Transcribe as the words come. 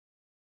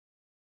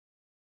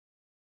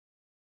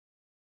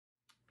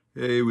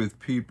Hey, with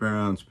Pete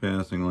Brown's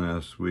passing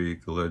last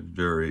week, the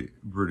legendary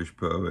British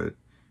poet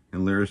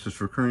and lyricist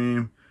for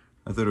Cream,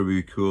 I thought it would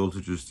be cool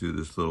to just do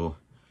this little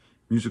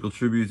musical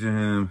tribute to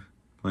him,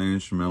 play an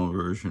instrumental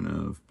version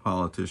of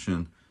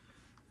Politician,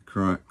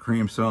 the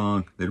Cream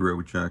song they wrote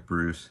with Jack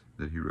Bruce,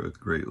 that he wrote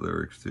great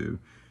lyrics to.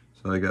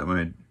 So I got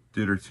my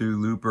Dither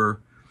 2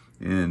 looper,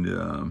 and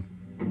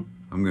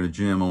I'm going to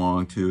jam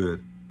along to it,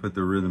 put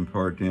the rhythm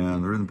part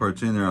down. The rhythm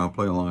part's in there, I'll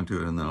play along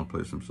to it, and then I'll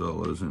play some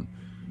solos and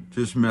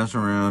just mess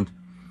around.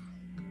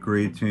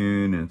 Great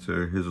tune, and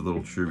so here's a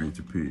little tribute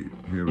to Pete.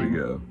 Here we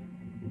go.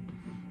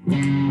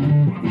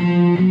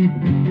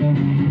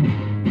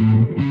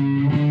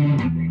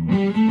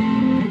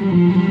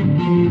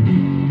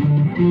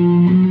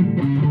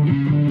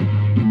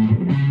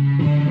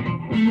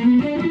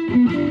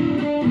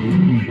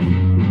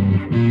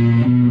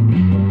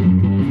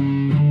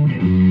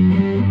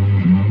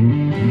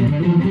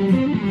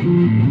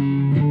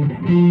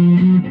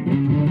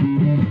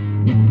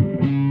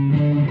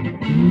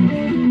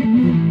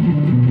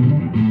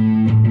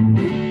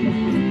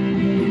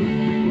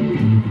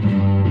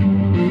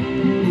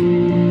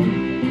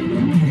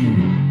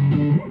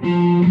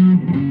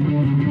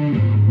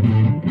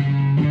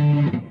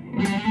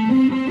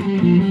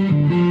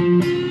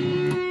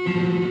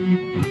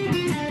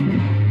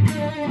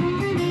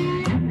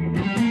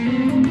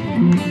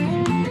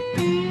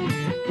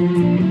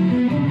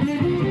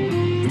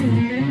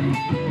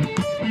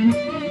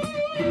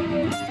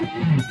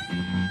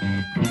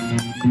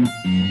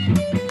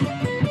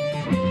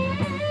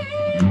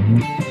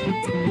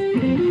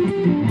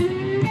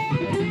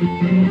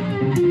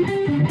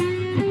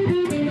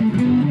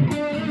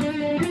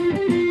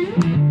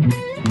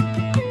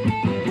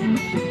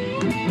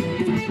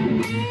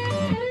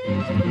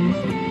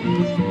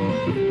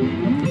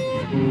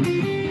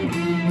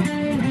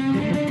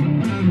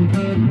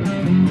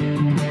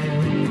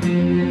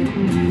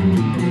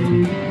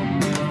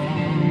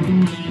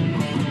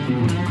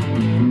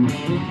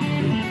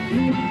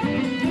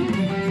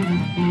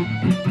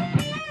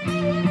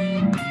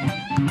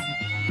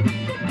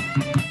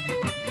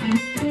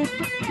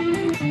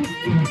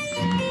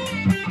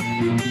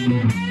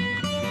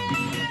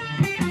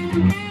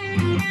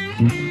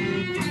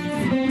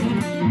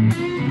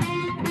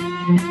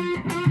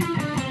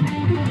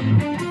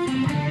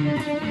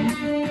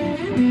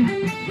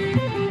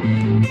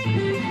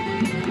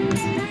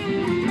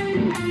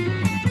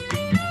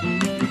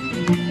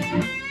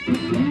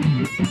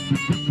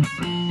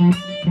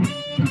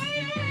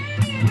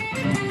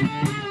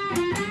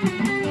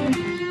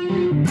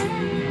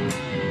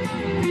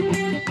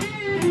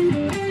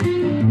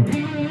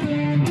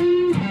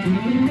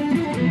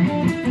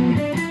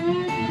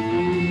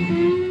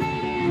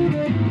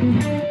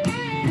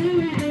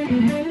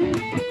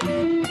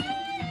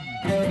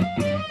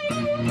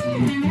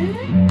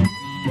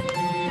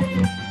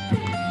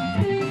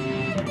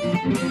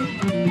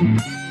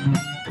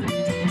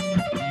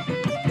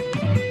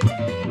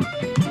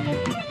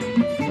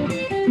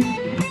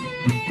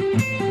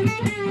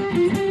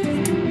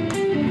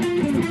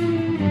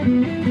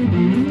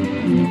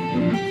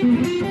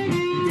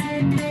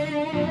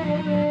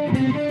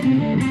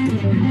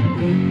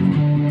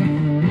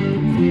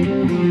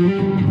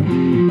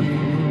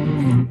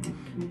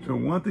 So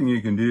one thing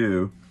you can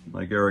do,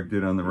 like Eric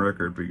did on the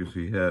record, because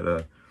he had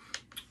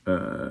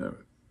a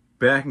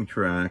backing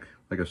track,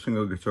 like a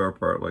single guitar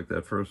part like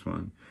that first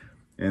one,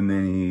 and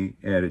then he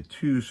added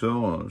 2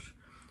 solos,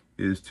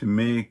 is to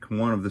make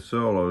one of the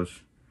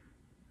solos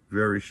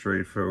very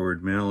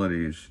straightforward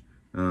melodies,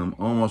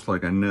 almost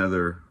like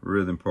another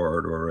rhythm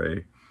part or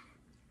a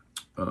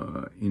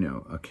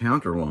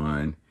counter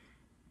line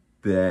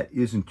that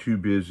isn't too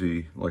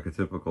busy like a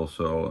typical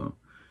solo.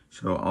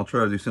 So I'll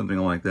try to do something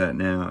like that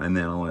now, and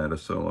then I'll add a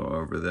solo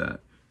over that.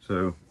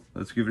 So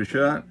let's give it a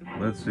shot.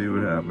 Let's see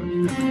what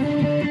happens.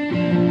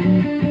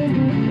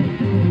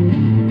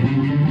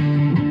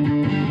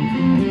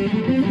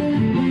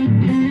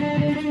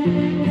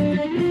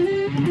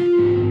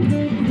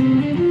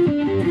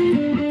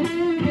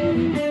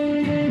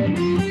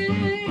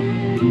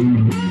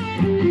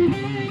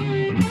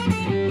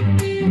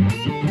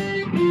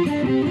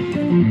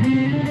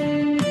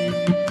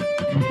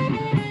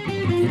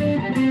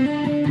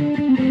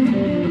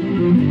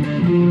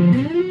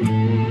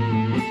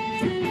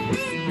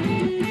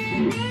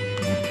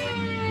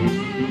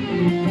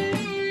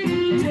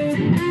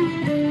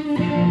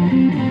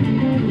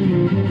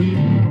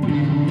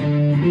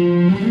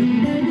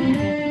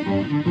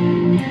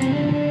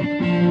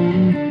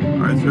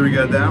 So we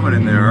got that one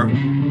in there,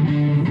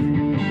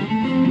 and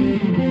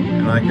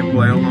I can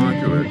play along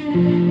to it.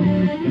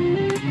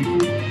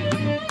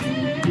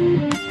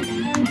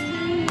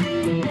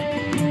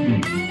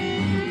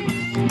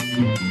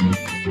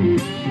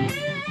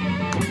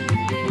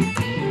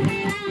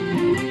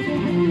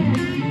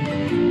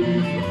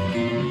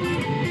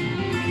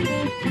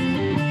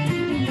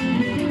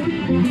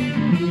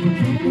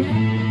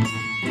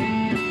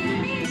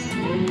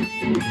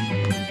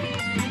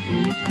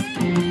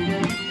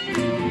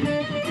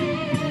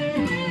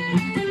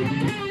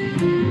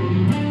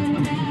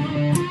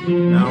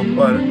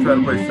 but I try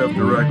to play stuff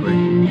directly.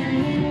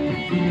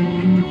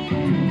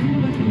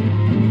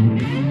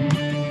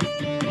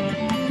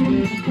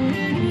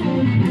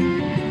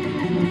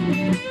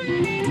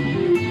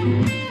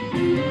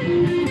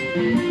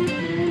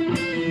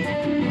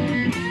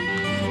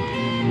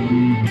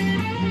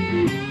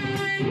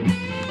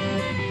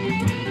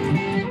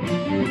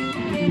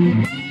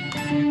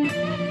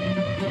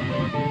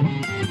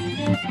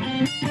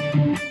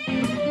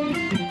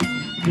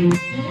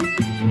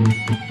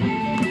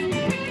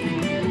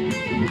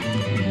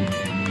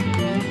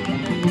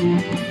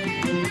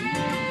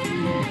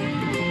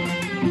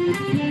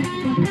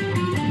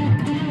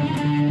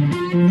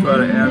 Try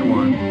to add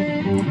one.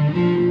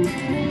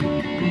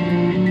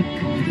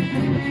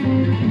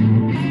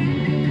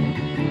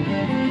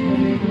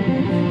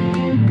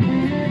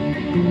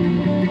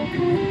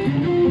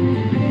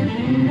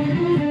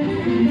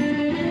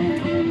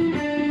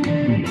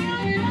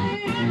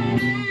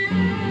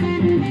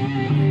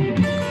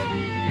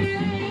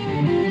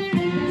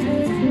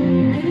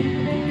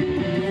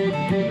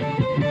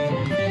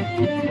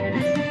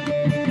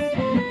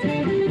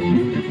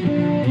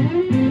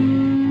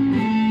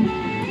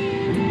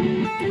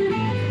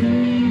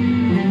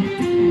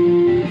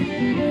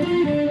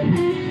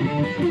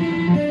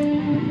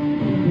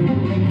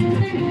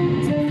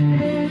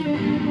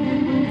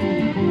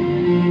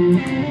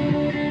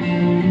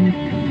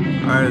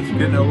 Alright, it's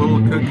getting a little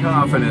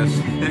cacophonous.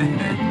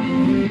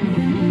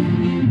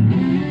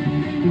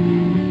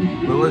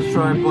 But let's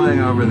try playing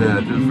over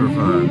that just for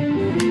fun.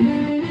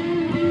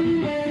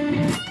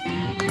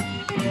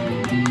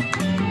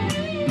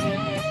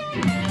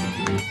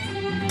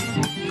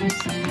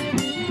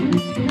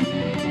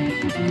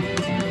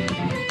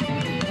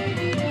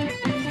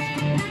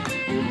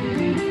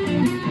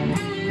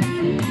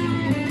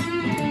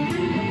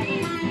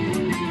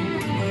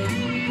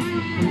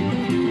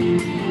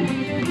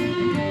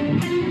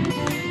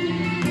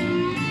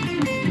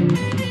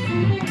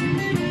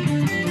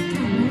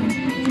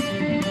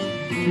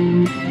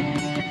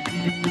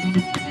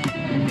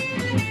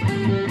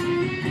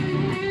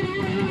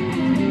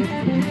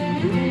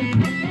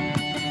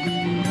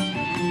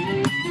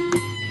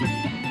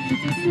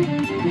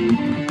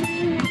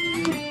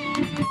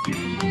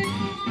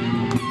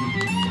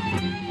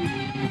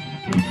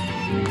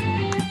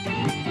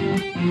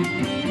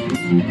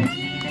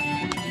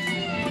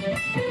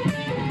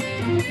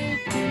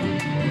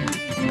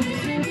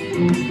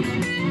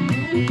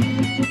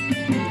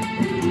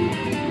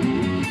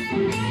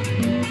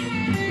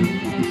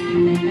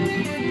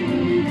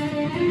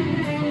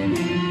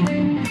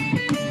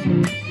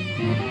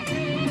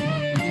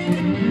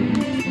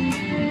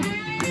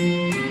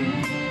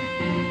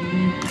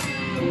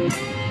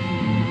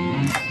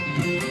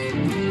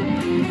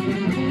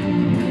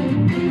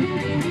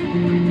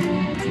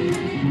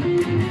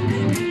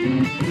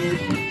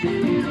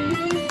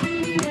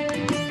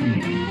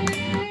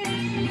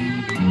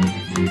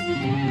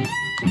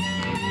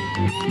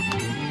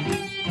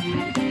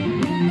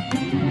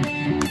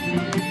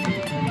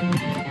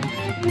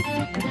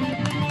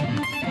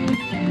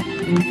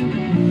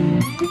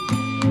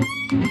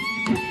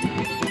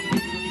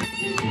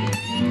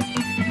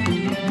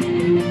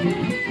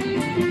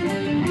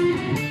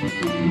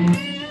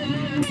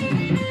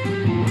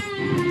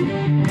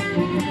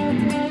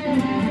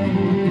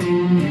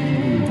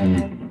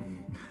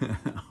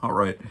 All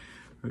right,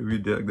 hope you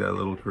dug that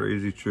little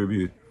crazy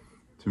tribute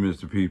to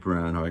Mr. Pete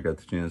Brown, who I got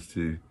the chance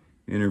to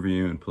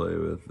interview and play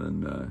with,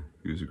 and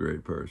he was a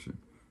great person.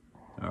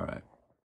 All right.